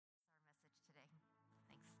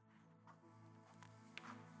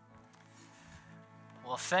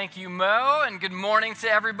Well, thank you, Mo, and good morning to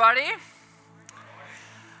everybody.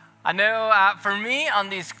 I know for me, on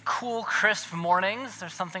these cool, crisp mornings,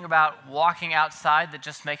 there's something about walking outside that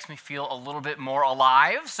just makes me feel a little bit more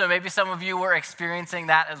alive. So maybe some of you were experiencing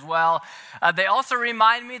that as well. They also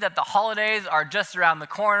remind me that the holidays are just around the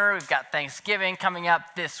corner. We've got Thanksgiving coming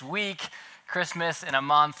up this week, Christmas in a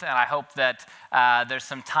month, and I hope that there's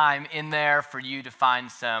some time in there for you to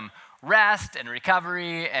find some rest and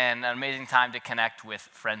recovery and an amazing time to connect with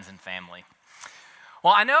friends and family.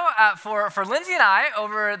 Well, I know for Lindsay and I,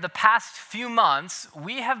 over the past few months,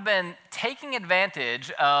 we have been taking advantage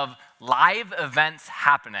of live events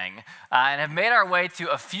happening and have made our way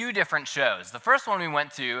to a few different shows. The first one we went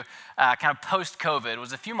to kind of post-COVID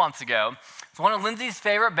was a few months ago. It's one of Lindsay's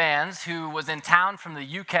favorite bands who was in town from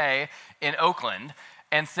the UK in Oakland.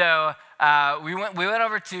 And so we went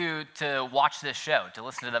over to watch this show, to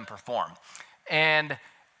listen to them perform. And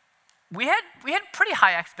we had pretty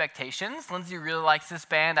high expectations. Lindsay really likes this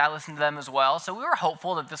band. I listened to them as well. So we were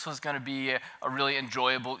hopeful that this was going to be a really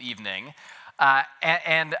enjoyable evening.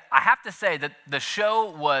 And I have to say that the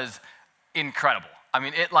show was incredible. I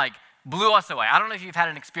mean, it blew us away. I don't know if you've had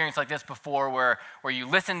an experience like this before where you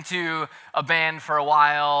listen to a band for a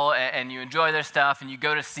while and you enjoy their stuff and you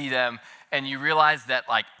go to see them and you realize that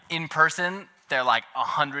in person, they're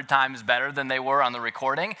 100 times better than they were on the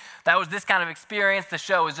recording. That was this kind of experience. The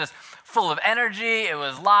show was just full of energy. It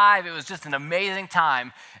was live. It was just an amazing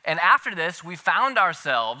time. And after this, we found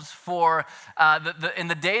ourselves for in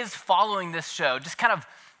the days following this show, just kind of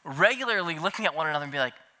regularly looking at one another and be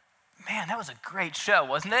like, man, that was a great show,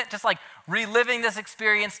 wasn't it? Just reliving this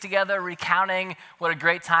experience together, recounting what a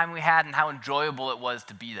great time we had and how enjoyable it was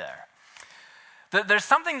to be there. There's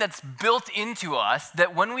something that's built into us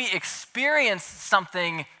that when we experience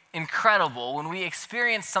something incredible, when we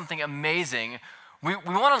experience something amazing, we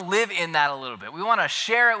want to live in that a little bit. We want to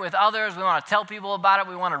share it with others. We want to tell people about it.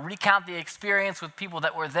 We want to recount the experience with people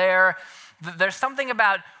that were there. There's something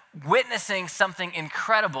about witnessing something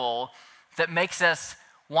incredible that makes us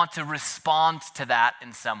want to respond to that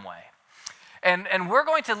in some way. And we're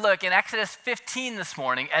going to look in Exodus 15 this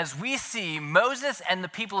morning as we see Moses and the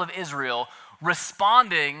people of Israel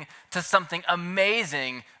responding to something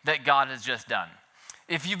amazing that God has just done.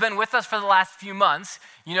 If you've been with us for the last few months,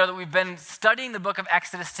 you know that we've been studying the book of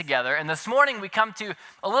Exodus together, and this morning we come to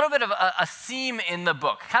a little bit of a seam in the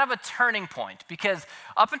book, kind of a turning point, because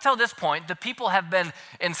up until this point, the people have been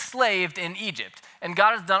enslaved in Egypt, and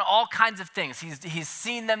God has done all kinds of things. He's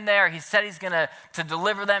seen them there. He said he's going to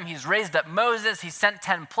deliver them. He's raised up Moses. He sent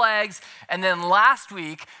 10 plagues, and then last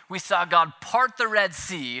week we saw God part the Red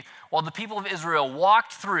Sea while the people of Israel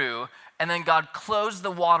walked through, and then God closed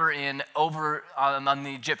the water in over on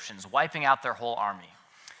the Egyptians, wiping out their whole army.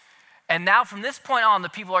 And now from this point on, the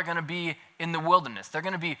people are going to be in the wilderness. They're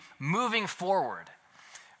going to be moving forward.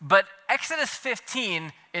 But Exodus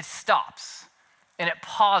 15, it stops and it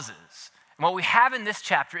pauses. And what we have in this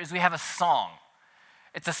chapter is we have a song.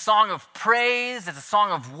 It's a song of praise. It's a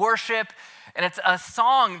song of worship. And it's a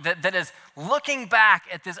song that is looking back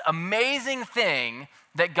at this amazing thing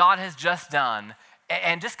that God has just done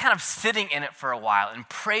and just kind of sitting in it for a while and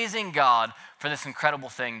praising God for this incredible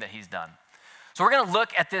thing that he's done. So we're going to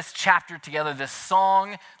look at this chapter together, this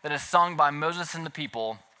song that is sung by Moses and the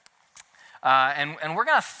people, and we're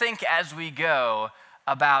going to think as we go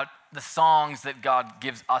about the songs that God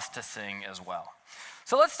gives us to sing as well.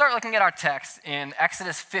 So let's start looking at our text in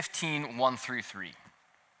Exodus 15, 1 through 3.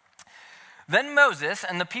 Then Moses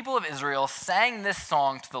and the people of Israel sang this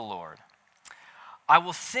song to the Lord. I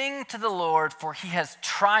will sing to the Lord, for he has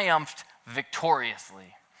triumphed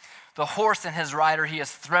victoriously. The horse and his rider he has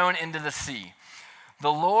thrown into the sea.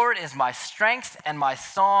 The Lord is my strength and my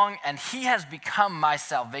song, and he has become my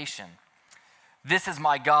salvation. This is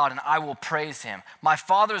my God, and I will praise him. My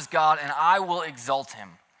father's God, and I will exalt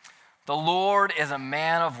him. The Lord is a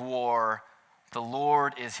man of war. The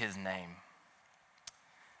Lord is his name.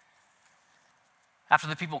 After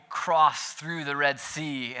the people cross through the Red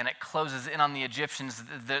Sea and it closes in on the Egyptians,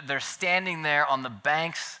 they're standing there on the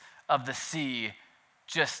banks of the sea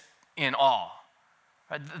just in awe.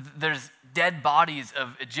 There's dead bodies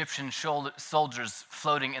of Egyptian soldiers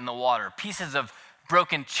floating in the water, pieces of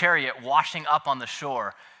broken chariot washing up on the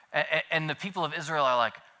shore. And the people of Israel are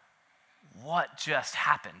like, what just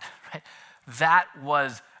happened? Right? That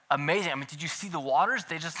was amazing. I mean, did you see the waters?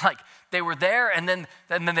 They were there, and then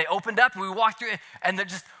they opened up, and we walked through it, and they're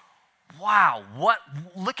just, wow,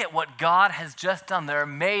 look at what God has just done. They're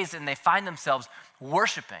amazed, and they find themselves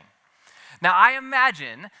worshiping. Now, I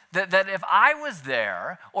imagine that if I was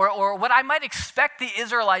there, or what I might expect the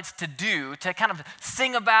Israelites to do, to kind of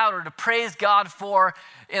sing about or to praise God for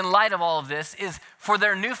in light of all of this, is for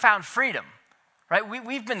their newfound freedom, right?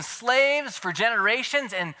 We've been slaves for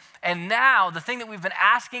generations, and now the thing that we've been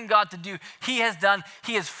asking God to do, He has done.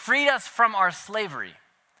 He has freed us from our slavery.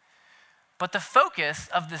 But the focus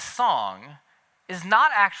of this song is not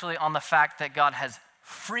actually on the fact that God has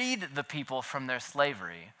freed the people from their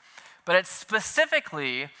slavery, but it's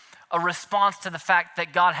specifically a response to the fact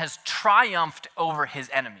that God has triumphed over His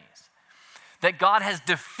enemies, that God has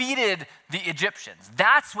defeated the Egyptians.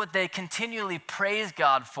 That's what they continually praise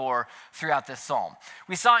God for throughout this psalm.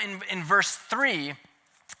 We saw in verse 3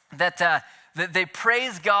 that they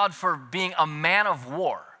praise God for being a man of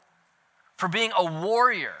war, for being a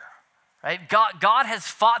warrior, right? God has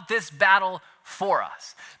fought this battle for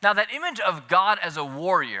us. Now, that image of God as a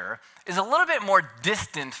warrior is a little bit more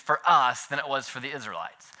distant for us than it was for the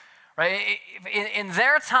Israelites, right? In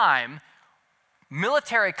their time,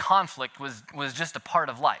 military conflict was just a part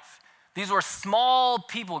of life. These were small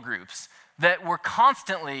people groups that were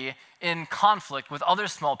constantly in conflict with other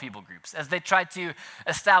small people groups as they tried to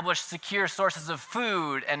establish secure sources of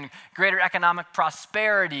food and greater economic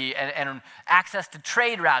prosperity and access to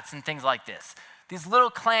trade routes and things like this. These little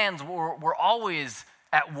clans were always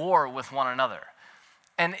at war with one another.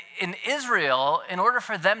 And in Israel, in order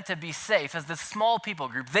for them to be safe as this small people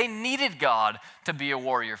group, they needed God to be a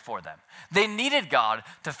warrior for them. They needed God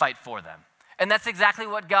to fight for them. And that's exactly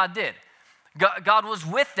what God did. God was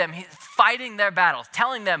with them, fighting their battles,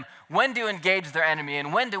 telling them when to engage their enemy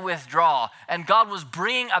and when to withdraw. And God was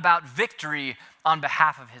bringing about victory on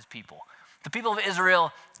behalf of His people. The people of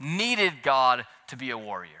Israel needed God to be a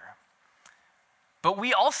warrior. But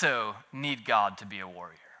we also need God to be a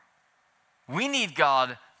warrior. We need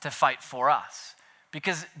God to fight for us.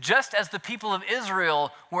 Because just as the people of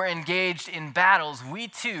Israel were engaged in battles, we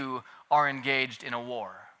too are engaged in a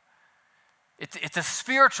war. It's a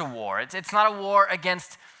spiritual war. It's not a war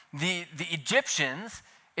against the Egyptians.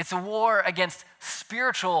 It's a war against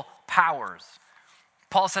spiritual powers.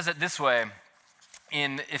 Paul says it this way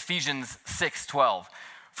in Ephesians 6:12.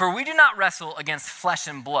 For we do not wrestle against flesh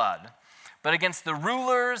and blood, but against the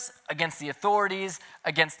rulers, against the authorities,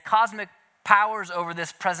 against cosmic powers over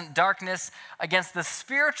this present darkness, against the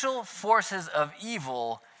spiritual forces of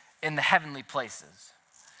evil in the heavenly places.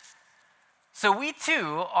 So we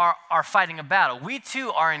too are fighting a battle. We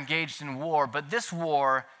too are engaged in war, but this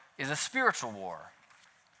war is a spiritual war.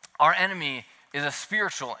 Our enemy is a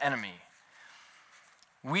spiritual enemy.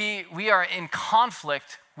 We are in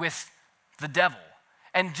conflict with the devil.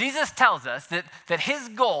 And Jesus tells us that His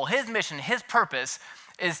goal, His mission, His purpose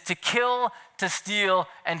is to kill, to steal,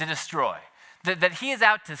 and to destroy. That He is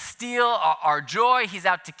out to steal our joy, He's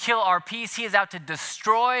out to kill our peace, He is out to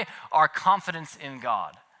destroy our confidence in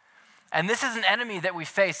God. And this is an enemy that we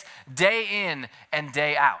face day in and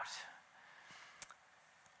day out.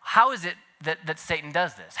 How is it that Satan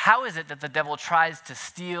does this? How is it that the devil tries to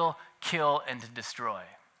steal, kill, and to destroy?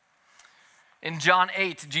 In John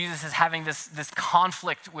 8, Jesus is having this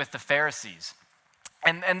conflict with the Pharisees.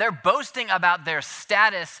 And they're boasting about their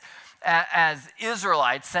status as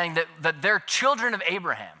Israelites, saying that they're children of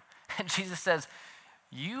Abraham. And Jesus says,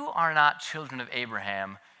 you are not children of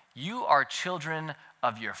Abraham. You are children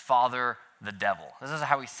of your father, the devil. This is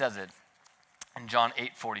how he says it in John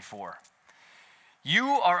 8:44. You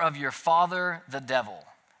are of your father, the devil,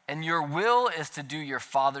 and your will is to do your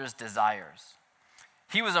father's desires.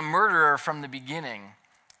 He was a murderer from the beginning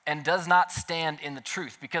and does not stand in the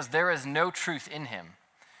truth because there is no truth in him.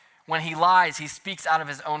 When he lies, he speaks out of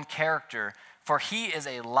his own character, for he is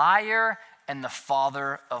a liar and the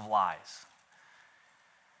father of lies.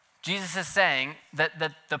 Jesus is saying that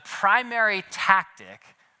the primary tactic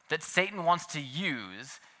that Satan wants to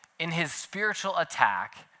use in his spiritual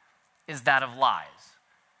attack is that of lies.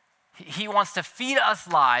 He wants to feed us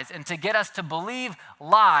lies and to get us to believe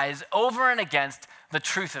lies over and against the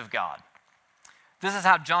truth of God. This is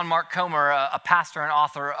how John Mark Comer, a pastor and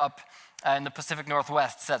author up in the Pacific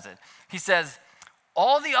Northwest, says it. He says,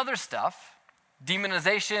 all the other stuff,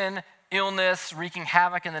 demonization, illness, wreaking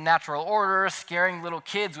havoc in the natural order, scaring little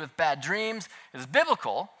kids with bad dreams, is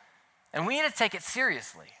biblical, and we need to take it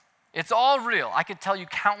seriously. It's all real. I could tell you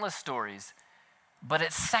countless stories, but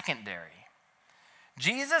it's secondary.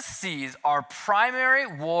 Jesus sees our primary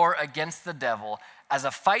war against the devil as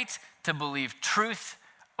a fight to believe truth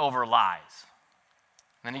over lies.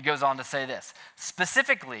 And then he goes on to say this.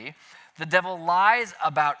 Specifically, the devil lies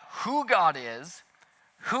about who God is,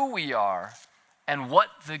 who we are, and what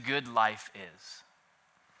the good life is.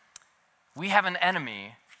 We have an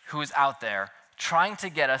enemy who is out there trying to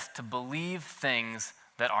get us to believe things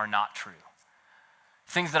that are not true.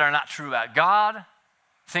 Things that are not true about God,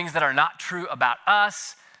 things that are not true about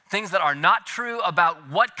us, things that are not true about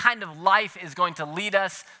what kind of life is going to lead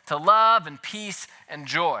us to love and peace and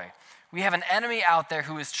joy. We have an enemy out there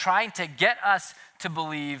who is trying to get us to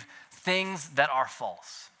believe things that are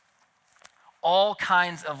false. All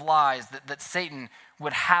kinds of lies that Satan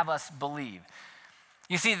would have us believe.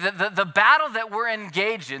 You see, the battle that we're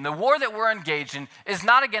engaged in, the war that we're engaged in, is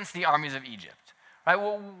not against the armies of Egypt. Right?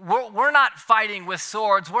 We're not fighting with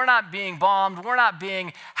swords. We're not being bombed. We're not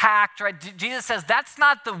being hacked. Right? Jesus says that's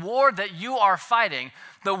not the war that you are fighting.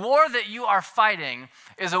 The war that you are fighting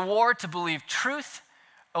is a war to believe truth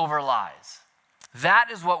over lies. That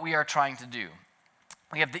is what we are trying to do.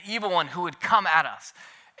 We have the evil one who would come at us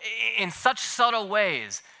in such subtle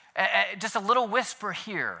ways. Just a little whisper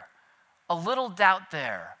here, a little doubt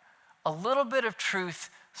there, a little bit of truth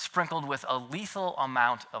sprinkled with a lethal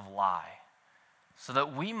amount of lie, so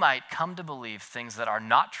that we might come to believe things that are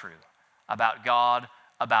not true about God,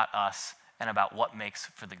 about us, and about what makes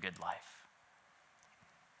for the good life.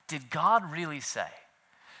 Did God really say?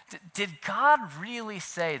 Did God really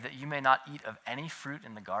say that you may not eat of any fruit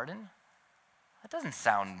in the garden? That doesn't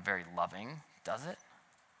sound very loving, does it?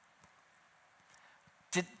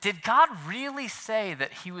 Did God really say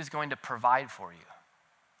that he was going to provide for you?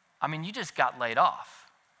 I mean, you just got laid off.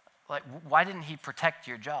 Like, why didn't he protect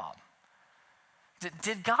your job?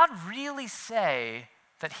 Did God really say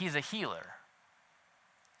that he's a healer?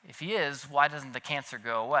 If he is, why doesn't the cancer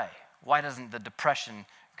go away? Why doesn't the depression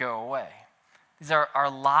go away? These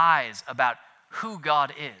are lies about who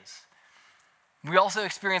God is. We also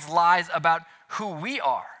experience lies about who we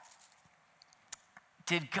are.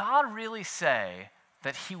 Did God really say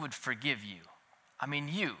that he would forgive you? I mean,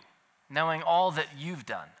 you, knowing all that you've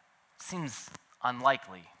done. Seems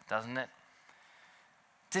unlikely, doesn't it?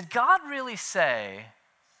 Did God really say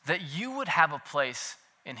that you would have a place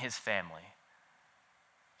in his family?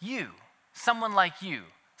 You, someone like you,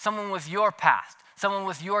 someone with your past, someone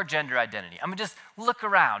with your gender identity. I mean, just look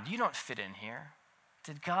around. You don't fit in here.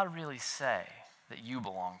 Did God really say that you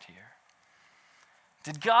belonged here?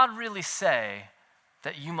 Did God really say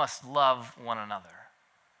that you must love one another?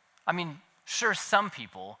 I mean, sure, some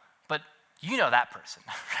people, but you know that person,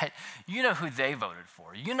 right? You know who they voted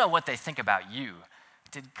for. You know what they think about you.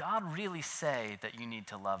 Did God really say that you need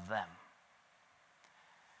to love them?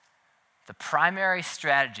 The primary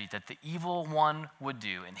strategy that the evil one would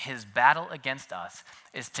do in his battle against us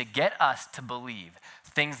is to get us to believe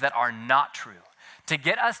things that are not true, to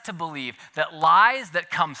get us to believe that lies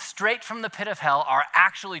that come straight from the pit of hell are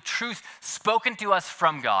actually truth spoken to us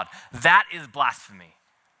from God. That is blasphemy.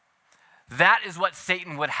 That is what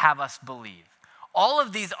Satan would have us believe. All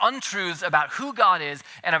of these untruths about who God is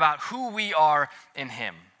and about who we are in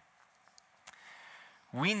him.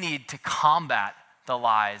 We need to combat the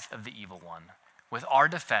lies of the evil one with our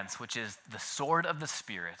defense, which is the sword of the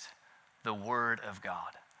Spirit, the Word of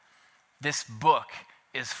God. This book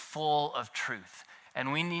is full of truth,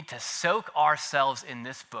 and we need to soak ourselves in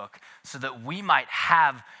this book so that we might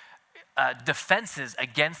have defenses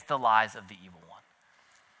against the lies of the evil one.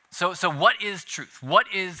 So what is truth? What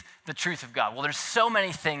is the truth of God? Well, there's so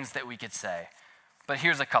many things that we could say, but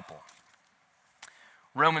here's a couple.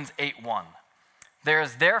 Romans 8:1. There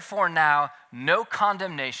is therefore now no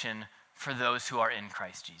condemnation for those who are in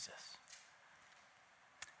Christ Jesus.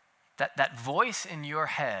 That voice in your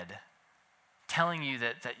head telling you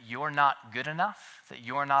that you're not good enough, that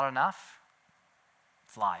you're not enough,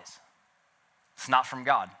 it's lies. It's not from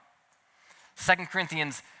God. 2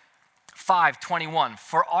 Corinthians 5:21,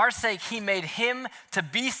 for our sake he made him to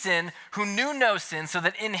be sin who knew no sin, so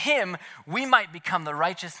that in him we might become the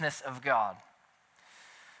righteousness of God.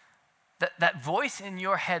 That voice in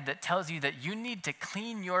your head that tells you that you need to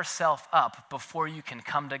clean yourself up before you can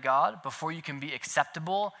come to God, before you can be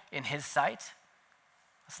acceptable in his sight,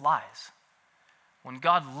 that's lies. When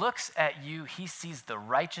God looks at you, he sees the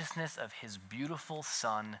righteousness of his beautiful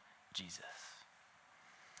son, Jesus.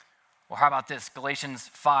 Or how about this? Galatians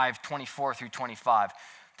 5:24 through 25.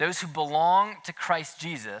 Those who belong to Christ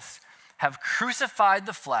Jesus have crucified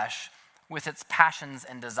the flesh with its passions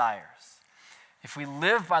and desires. If we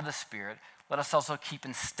live by the Spirit, let us also keep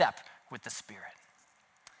in step with the Spirit.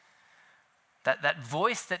 That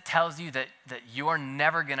voice that tells you that you're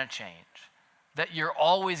never going to change, that you're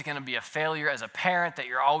always going to be a failure as a parent, that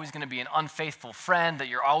you're always going to be an unfaithful friend, that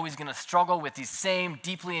you're always going to struggle with these same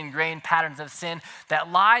deeply ingrained patterns of sin,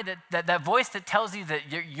 that lie, that voice that tells you that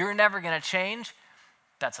you're never going to change,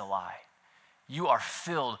 that's a lie. you are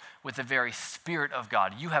filled with the very Spirit of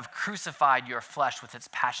God. You have crucified your flesh with its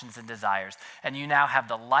passions and desires, and you now have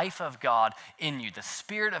the life of God in you, the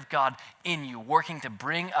Spirit of God in you, working to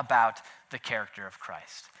bring about the character of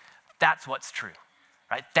Christ. That's what's true,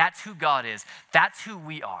 right? That's who God is. That's who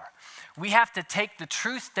we are. We have to take the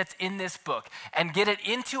truth that's in this book and get it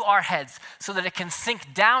into our heads so that it can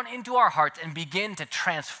sink down into our hearts and begin to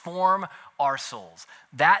transform our souls.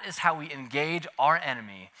 That is how we engage our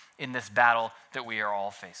enemy in this battle that we are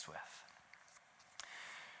all faced with.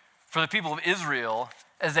 For the people of Israel,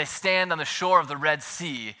 as they stand on the shore of the Red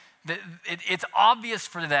Sea, it's obvious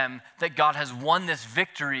for them that God has won this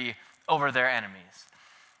victory over their enemies.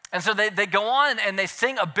 And so they go on and they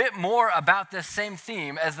sing a bit more about this same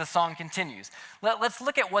theme as the song continues. Let's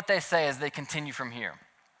look at what they say as they continue from here.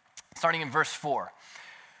 Starting in verse 4.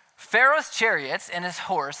 Pharaoh's chariots and his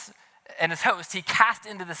host he cast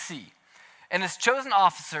into the sea, and his chosen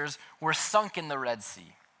officers were sunk in the Red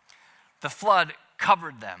Sea. The flood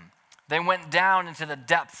covered them. They went down into the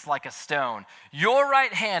depths like a stone. Your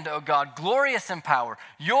right hand, O God, glorious in power.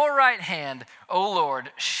 Your right hand, O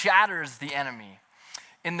Lord, shatters the enemy.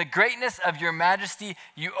 In the greatness of your majesty,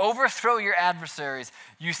 you overthrow your adversaries.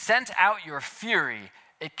 You sent out your fury.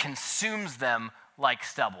 It consumes them like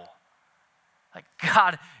stubble. Like,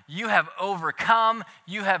 God, you have overcome,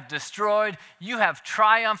 you have destroyed, you have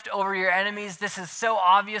triumphed over your enemies. This is so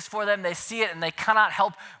obvious for them. They see it and they cannot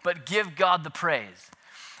help but give God the praise.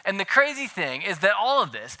 And the crazy thing is that all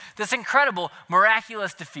of this incredible,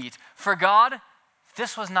 miraculous defeat, for God,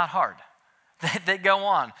 this was not hard. They go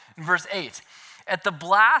on in verse 8. At the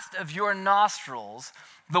blast of your nostrils,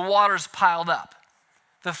 the waters piled up.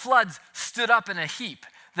 The floods stood up in a heap.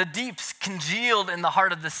 The deeps congealed in the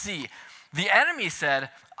heart of the sea. The enemy said,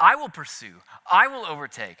 I will pursue, I will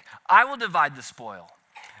overtake, I will divide the spoil.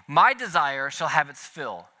 My desire shall have its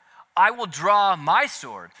fill. I will draw my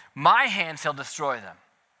sword, my hand shall destroy them.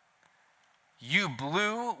 You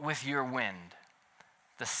blew with your wind,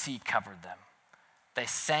 the sea covered them. They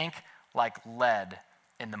sank like lead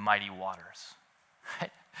in the mighty waters.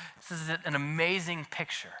 This is an amazing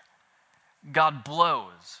picture. God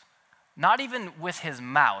blows, not even with his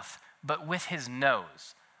mouth, but with his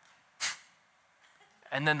nose.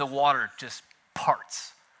 And then the water just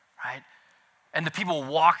parts, right? And the people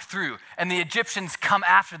walk through, and the Egyptians come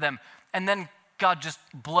after them, and then God just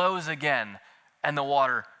blows again, and the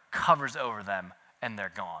water covers over them, and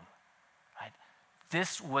they're gone, right?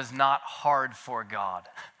 This was not hard for God.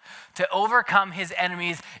 To overcome his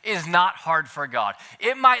enemies is not hard for God.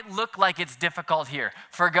 It might look like it's difficult here.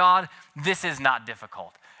 For God, this is not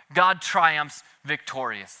difficult. God triumphs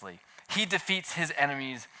victoriously. He defeats his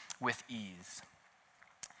enemies with ease.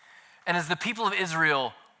 And as the people of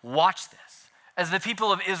Israel watch this, as the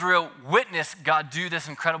people of Israel witness God do this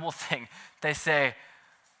incredible thing, they say,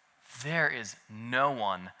 there is no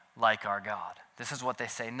one like our God. This is what they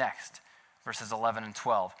say next, verses 11 and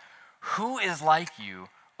 12. Who is like you,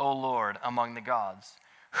 O Lord, among the gods?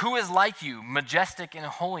 Who is like you, majestic in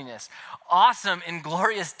holiness, awesome in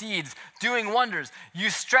glorious deeds, doing wonders? You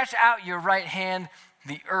stretch out your right hand,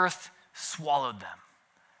 the earth swallowed them.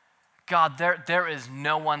 God, there is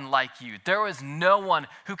no one like you. There is no one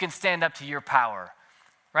who can stand up to your power,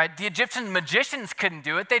 right? The Egyptian magicians couldn't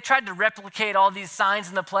do it. They tried to replicate all these signs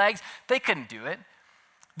and the plagues. They couldn't do it.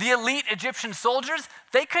 The elite Egyptian soldiers,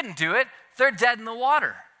 they couldn't do it. They're dead in the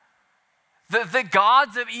water. The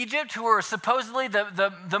gods of Egypt, who were supposedly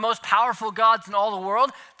the most powerful gods in all the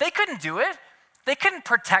world, they couldn't do it. They couldn't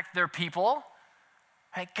protect their people.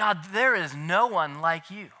 Right? God, there is no one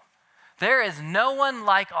like you. There is no one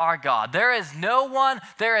like our God. There is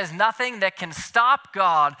nothing that can stop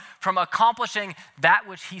God from accomplishing that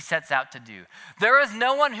which he sets out to do. There is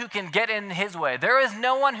no one who can get in his way. There is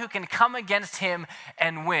no one who can come against him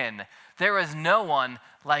and win. There is no one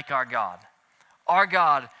like our God. Our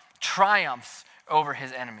God triumphs over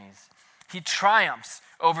his enemies. He triumphs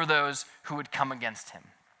over those who would come against him.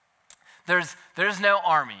 There's no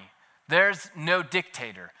army. There's no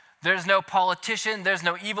dictator. There's no politician, there's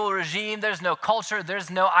no evil regime, there's no culture,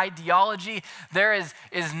 there's no ideology. There is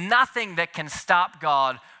nothing that can stop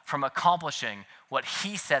God from accomplishing what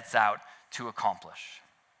he sets out to accomplish.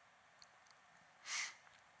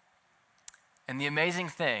 And the amazing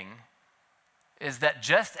thing is that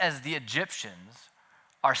just as the Egyptians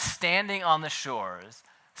are standing on the shores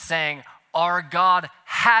saying, our God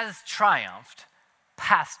has triumphed,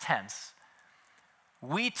 past tense,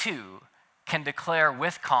 we too can declare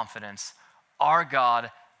with confidence, our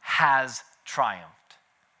God has triumphed,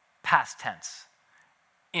 past tense,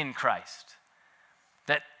 in Christ.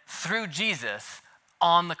 That through Jesus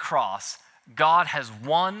on the cross, God has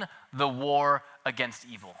won the war against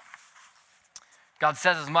evil. God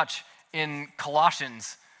says as much in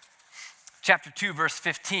Colossians chapter 2, verse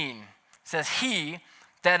 15. It says, he,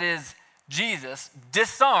 that is Jesus,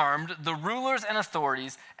 disarmed the rulers and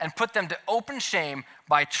authorities and put them to open shame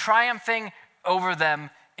by triumphing over them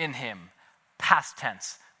in him. Past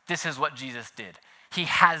tense. This is what Jesus did. He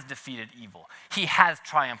has defeated evil. He has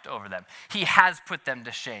triumphed over them. He has put them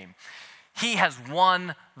to shame. He has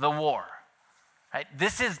won the war. Right?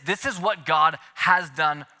 This is what God has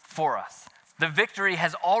done for us. The victory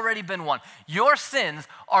has already been won. Your sins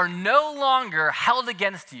are no longer held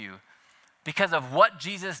against you because of what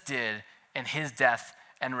Jesus did in his death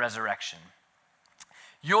and resurrection.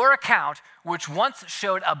 Your account, which once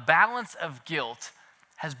showed a balance of guilt,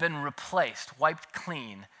 has been replaced, wiped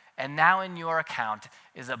clean, and now in your account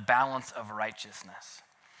is a balance of righteousness.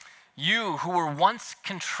 You who were once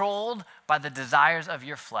controlled by the desires of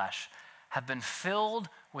your flesh have been filled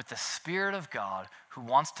with the Spirit of God who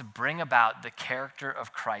wants to bring about the character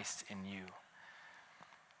of Christ in you.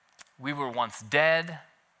 We were once dead,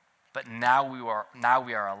 but now we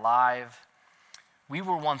are alive. We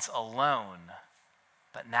were once alone,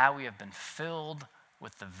 but now we have been filled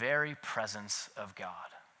with the very presence of God.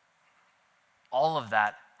 All of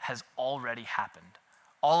that has already happened.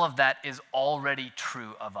 All of that is already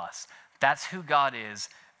true of us. That's who God is.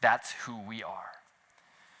 That's who we are.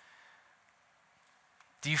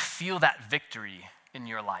 Do you feel that victory in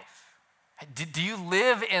your life? Do you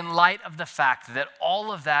live in light of the fact that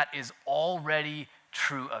all of that is already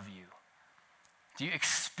true of you? Do you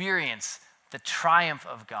experience the triumph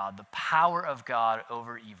of God, the power of God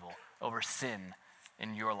over evil, over sin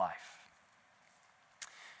in your life?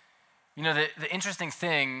 You know, the interesting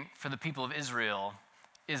thing for the people of Israel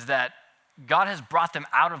is that God has brought them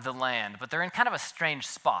out of the land, but they're in kind of a strange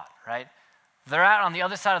spot, right? They're out on the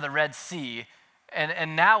other side of the Red Sea,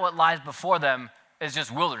 and now what lies before them is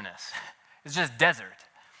just wilderness. It's just desert.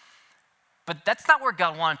 But that's not where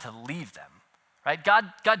God wanted to leave them, right?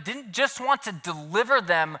 God didn't just want to deliver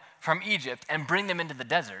them from Egypt and bring them into the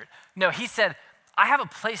desert. No, he said, I have a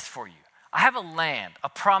place for you. I have a land, a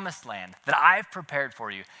promised land that I've prepared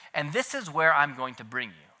for you, and this is where I'm going to bring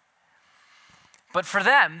you. But for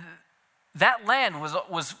them, that land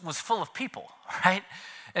was full of people, right?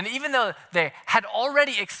 And even though they had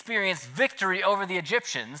already experienced victory over the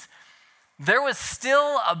Egyptians, there was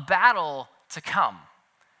still a battle to come.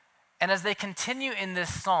 And as they continue in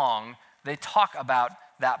this song, they talk about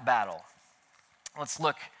that battle. Let's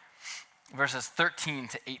look verses 13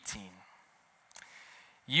 to 18.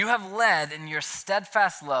 You have led in your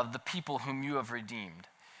steadfast love the people whom you have redeemed.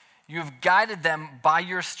 You have guided them by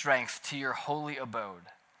your strength to your holy abode.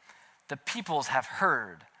 The peoples have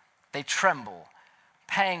heard, they tremble.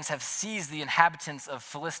 Pangs have seized the inhabitants of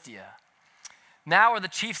Philistia. Now are the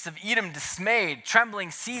chiefs of Edom dismayed.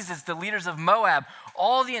 Trembling seizes the leaders of Moab.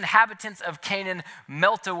 All the inhabitants of Canaan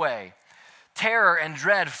melt away. Terror and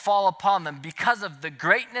dread fall upon them because of the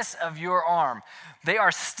greatness of your arm. They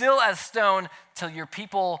are still as stone till your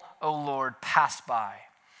people, O Lord, pass by.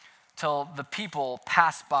 Till the people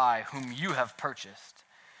pass by whom you have purchased.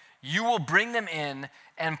 You will bring them in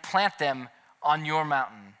and plant them on your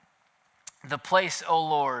mountain. The place, O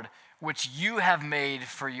Lord, which you have made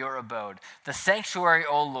for your abode. The sanctuary,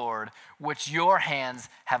 O Lord, which your hands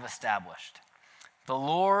have established. The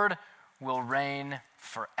Lord will reign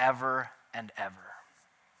forever and ever.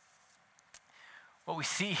 What we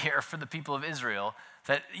see here for the people of Israel,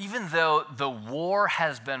 that even though the war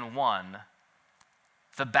has been won,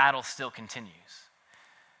 the battle still continues.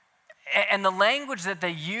 And the language that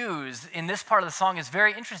they use in this part of the song is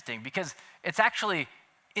very interesting because it's actually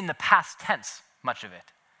in the past tense, much of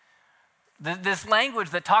it. This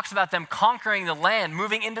language that talks about them conquering the land,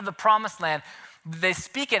 moving into the promised land, they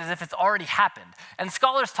speak it as if it's already happened. And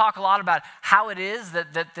scholars talk a lot about how it is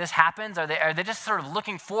that this happens. Are they just sort of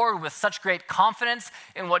looking forward with such great confidence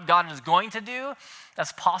in what God is going to do?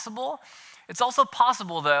 That's possible. It's also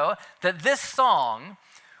possible, though, that this song,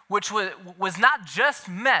 which was not just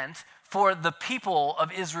meant for the people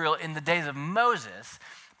of Israel in the days of Moses,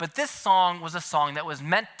 but this song was a song that was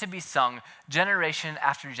meant to be sung generation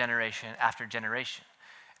after generation after generation.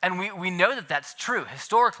 And we know that that's true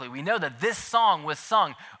historically. We know that this song was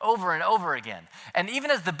sung over and over again. And even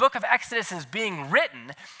as the book of Exodus is being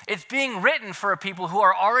written, it's being written for a people who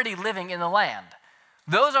are already living in the land.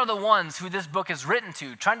 Those are the ones who this book is written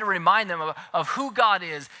to, trying to remind them of who God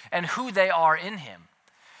is and who they are in him.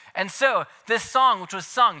 And so this song, which was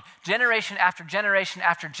sung generation after generation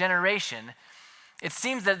after generation, it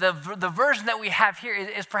seems that the version that we have here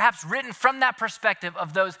is perhaps written from that perspective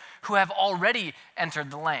of those who have already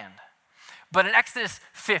entered the land. But in Exodus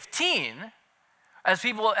 15, As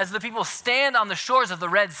the people stand on the shores of the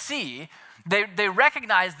Red Sea, they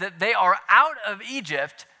recognize that they are out of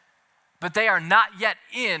Egypt, but they are not yet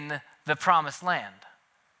in the promised land.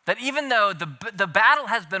 That even though the battle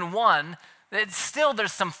has been won,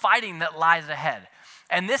 there's some fighting that lies ahead.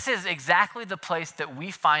 And this is exactly the place that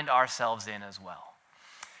we find ourselves in as well.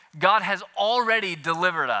 God has already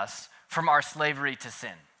delivered us from our slavery to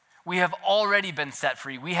sin. We have already been set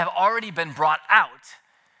free. We have already been brought out,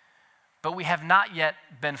 but we have not yet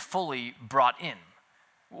been fully brought in.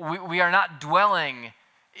 We are not dwelling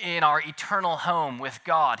in our eternal home with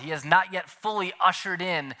God. He has not yet fully ushered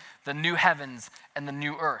in the new heavens and the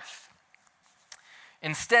new earth.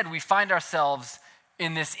 Instead, we find ourselves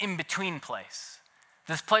in this in-between place,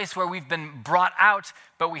 this place where we've been brought out,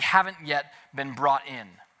 but we haven't yet been brought in.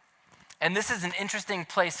 And this is an interesting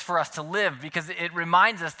place for us to live because it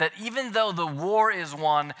reminds us that even though the war is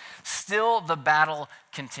won, still the battle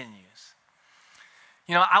continues.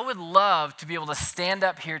 You know, I would love to be able to stand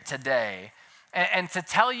up here today and to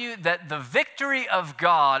tell you that the victory of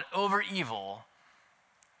God over evil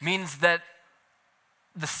means that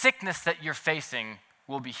the sickness that you're facing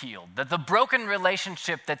will be healed, that the broken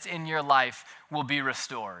relationship that's in your life will be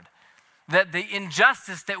restored, that the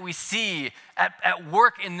injustice that we see at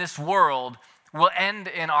work in this world will end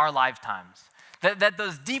in our lifetimes, that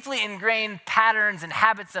those deeply ingrained patterns and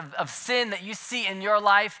habits of sin that you see in your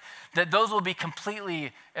life, that those will be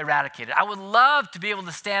completely eradicated. I would love to be able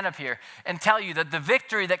to stand up here and tell you that the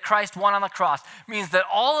victory that Christ won on the cross means that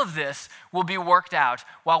all of this will be worked out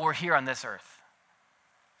while we're here on this earth.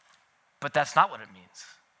 But that's not what it means.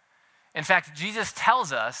 In fact, Jesus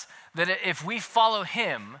tells us that if we follow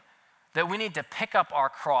him, that we need to pick up our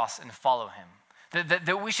cross and follow him.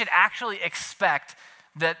 That we should actually expect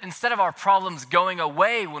that instead of our problems going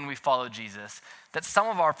away when we follow Jesus, that some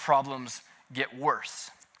of our problems get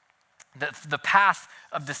worse. That the path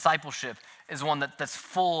of discipleship is one that's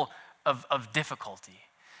full of difficulty.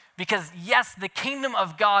 Because yes, the kingdom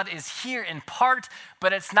of God is here in part,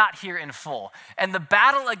 but it's not here in full. And the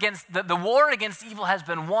battle against, the war against evil has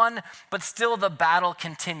been won, but still the battle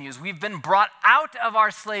continues. We've been brought out of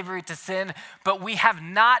our slavery to sin, but we have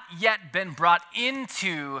not yet been brought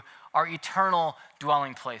into our eternal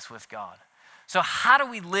dwelling place with God. So how do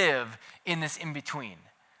we live in this in-between?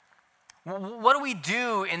 What do we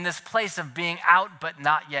do in this place of being out but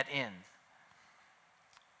not yet in?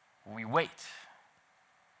 We wait.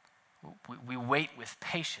 We wait with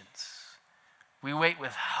patience. We wait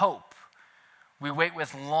with hope. We wait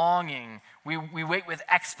with longing. We wait with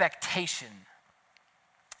expectation.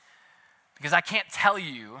 Because I can't tell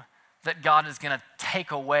you that God is going to take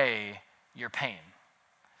away your pain.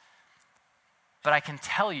 But I can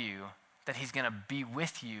tell you that he's going to be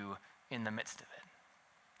with you in the midst of it.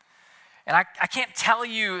 And I can't tell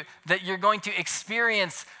you that you're going to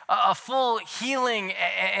experience a full healing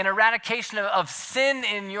and eradication of sin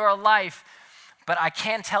in your life, but I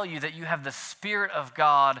can tell you that you have the Spirit of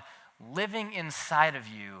God living inside of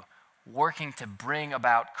you, working to bring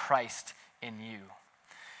about Christ in you.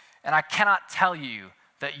 And I cannot tell you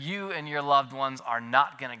that you and your loved ones are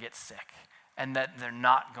not going to get sick and that they're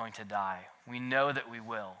not going to die. We know that we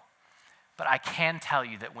will. But I can tell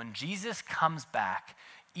you that when Jesus comes back,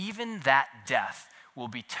 even that death will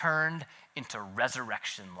be turned into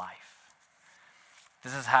resurrection life.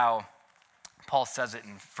 This is how Paul says it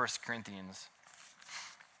in 1 Corinthians.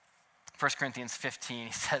 1 Corinthians 15,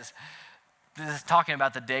 he says, this is talking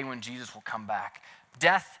about the day when Jesus will come back.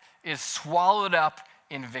 Death is swallowed up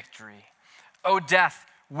in victory. O death,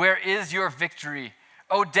 where is your victory?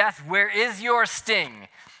 O death, where is your sting?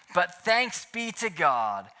 But thanks be to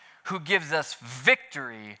God who gives us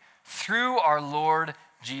victory through our Lord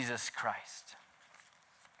Jesus Christ.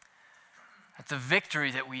 That's a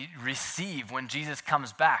victory that we receive when Jesus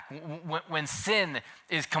comes back, when sin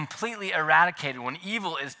is completely eradicated, when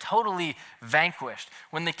evil is totally vanquished,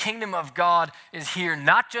 when the kingdom of God is here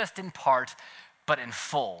not just in part, but in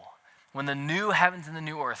full, when the new heavens and the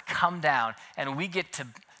new earth come down and we get to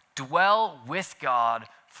dwell with God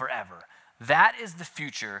forever. That is the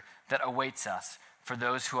future that awaits us for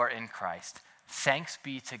those who are in Christ. Thanks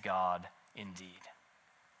be to God indeed.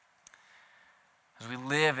 As we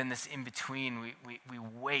live in this in-between, we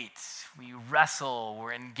wait, we wrestle,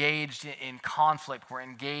 we're engaged in conflict, we're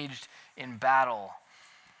engaged in battle.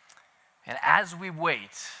 And as we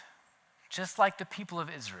wait, just like the people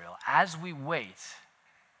of Israel, as we wait,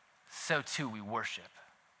 so too we worship.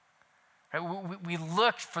 Right? We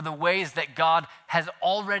look for the ways that God has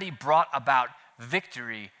already brought about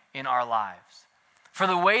victory in our lives, for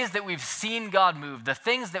the ways that we've seen God move, the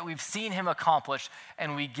things that we've seen him accomplish,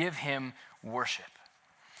 and we give him worship.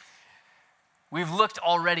 we've looked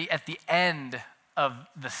already at the end of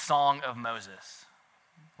the Song of Moses.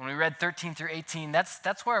 When we read 13 through 18,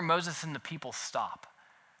 that's where Moses and the people stop.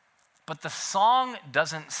 But the song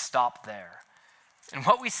doesn't stop there. And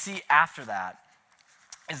what we see after that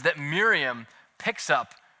is that Miriam picks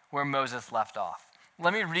up where Moses left off.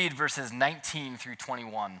 Let me read verses 19 through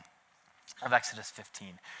 21 of Exodus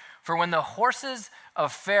 15. For when the horses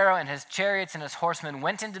of Pharaoh and his chariots and his horsemen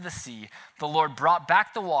went into the sea, the Lord brought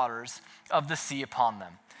back the waters of the sea upon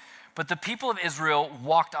them. But the people of Israel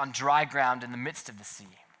walked on dry ground in the midst of the sea.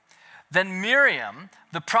 Then Miriam,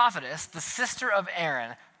 the prophetess, the sister of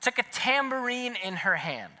Aaron, took a tambourine in her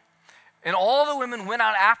hand. And all the women went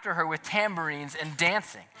out after her with tambourines and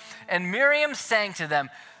dancing. And Miriam sang to them,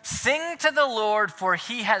 "Sing to the Lord, for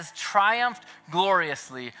he has triumphed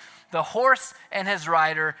gloriously. The horse and his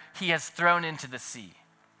rider he has thrown into the sea."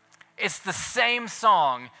 It's the same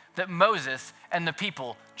song that Moses and the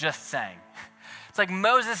people just sang. It's like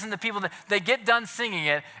Moses and the people, they get done singing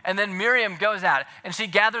it, and then Miriam goes out, and she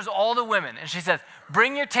gathers all the women, and she says,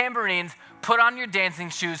 "Bring your tambourines, put on your dancing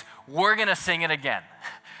shoes, we're going to sing it again.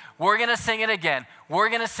 We're going to sing it again. We're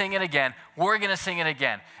going to sing it again. We're going to sing it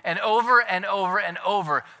again." And over and over and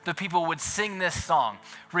over, the people would sing this song,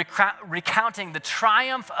 recounting the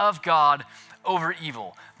triumph of God over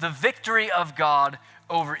evil, the victory of God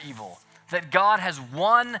over evil, that God has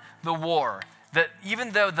won the war, that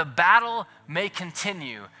even though the battle may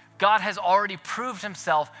continue, God has already proved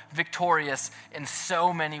himself victorious in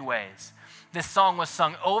so many ways. This song was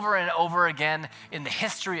sung over and over again in the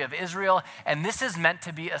history of Israel, and this is meant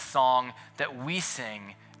to be a song that we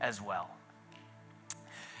sing as well.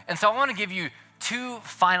 And so I want to give you two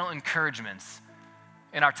final encouragements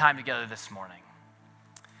in our time together this morning.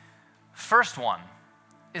 First one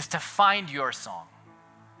is to find your song.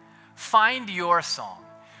 Find your song.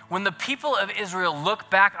 When the people of Israel look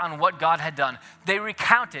back on what God had done, they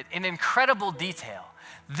recount it in incredible detail.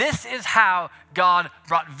 This is how God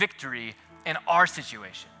brought victory in our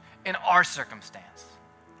situation, in our circumstance.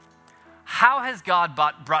 How has God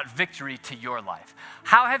brought victory to your life?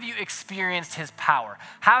 How have you experienced his power?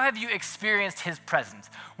 How have you experienced his presence?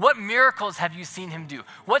 What miracles have you seen him do?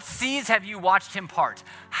 What seas have you watched him part?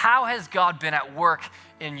 How has God been at work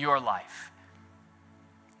in your life?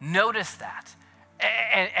 Notice that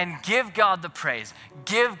and give God the praise.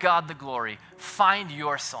 Give God the glory. Find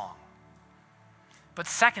your song. But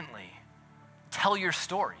secondly, tell your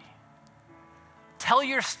story. Tell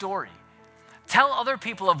your story. Tell other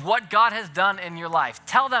people of what God has done in your life.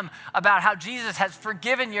 Tell them about how Jesus has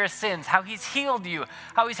forgiven your sins, how he's healed you,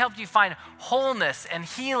 how he's helped you find wholeness and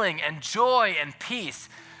healing and joy and peace.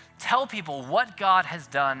 Tell people what God has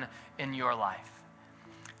done in your life.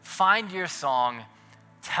 Find your song.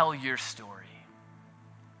 Tell your story.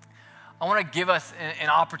 I want to give us an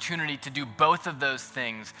opportunity to do both of those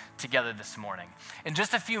things together this morning. In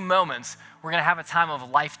just a few moments, we're going to have a time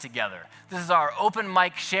of life together. This is our open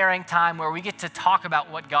mic sharing time where we get to talk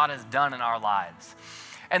about what God has done in our lives.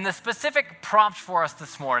 And the specific prompt for us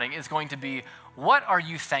this morning is going to be, what are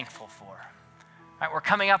you thankful for? All right, we're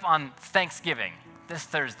coming up on Thanksgiving this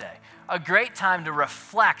Thursday, a great time to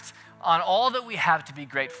reflect on all that we have to be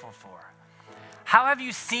grateful for. How have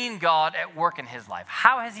you seen God at work in his life?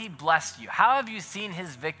 How has he blessed you? How have you seen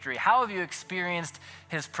his victory? How have you experienced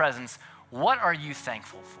his presence? What are you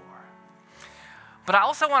thankful for? But I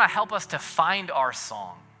also want to help us to find our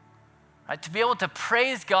song, right? To be able to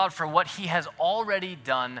praise God for what he has already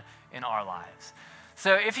done in our lives.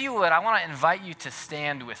 So if you would, I want to invite you to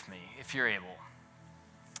stand with me if you're able.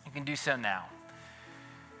 You can do so now.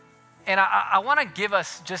 And I want to give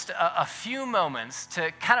us just a few moments to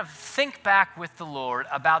kind of think back with the Lord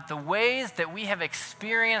about the ways that we have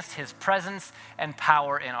experienced his presence and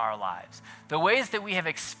power in our lives, the ways that we have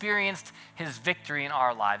experienced his victory in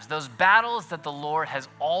our lives, those battles that the Lord has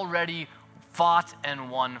already fought and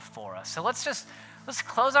won for us. So let's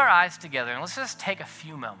close our eyes together and let's just take a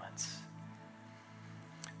few moments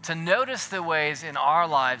to notice the ways in our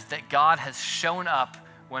lives that God has shown up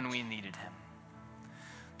when we needed him.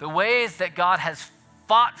 The ways that God has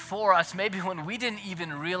fought for us, maybe when we didn't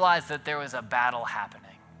even realize that there was a battle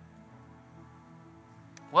happening.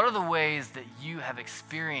 What are the ways that you have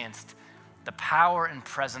experienced the power and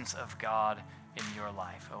presence of God in your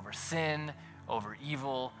life over sin, over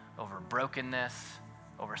evil, over brokenness,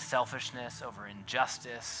 over selfishness, over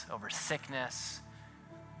injustice, over sickness?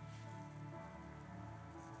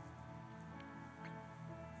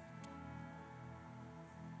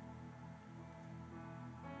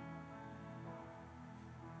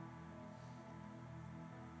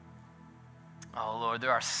 Oh, Lord,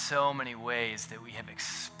 there are so many ways that we have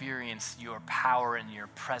experienced your power and your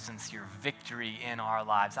presence, your victory in our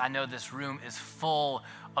lives. I know this room is full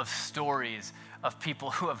of stories of people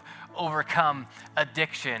who have overcome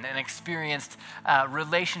addiction and experienced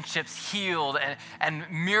relationships healed and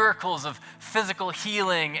miracles of physical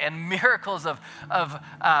healing and miracles of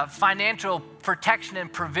financial protection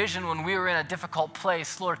and provision when we were in a difficult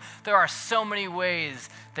place. Lord, there are so many ways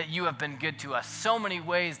that you have been good to us, so many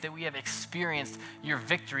ways that we have experienced your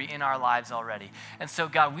victory in our lives already. And so,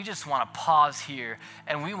 God, we just want to pause here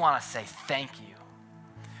and we want to say thank you.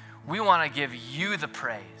 We want to give you the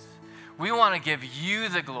praise. We want to give you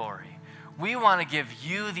the glory. We want to give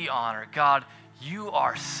you the honor. God, you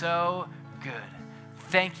are so good.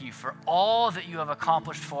 Thank you for all that you have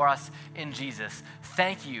accomplished for us in Jesus.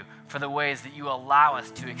 Thank you for the ways that you allow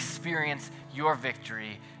us to experience your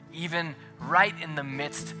victory, even right in the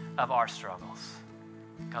midst of our struggles.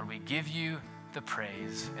 God, we give you the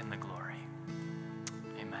praise and the glory.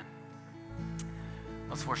 Amen.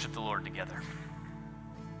 Let's worship the Lord together.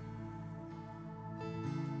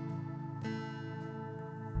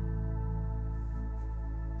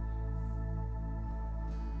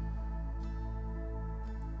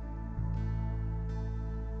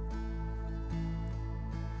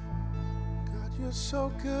 You're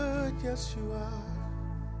so good, yes you are.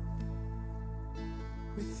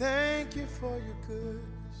 We thank you for your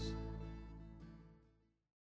goodness.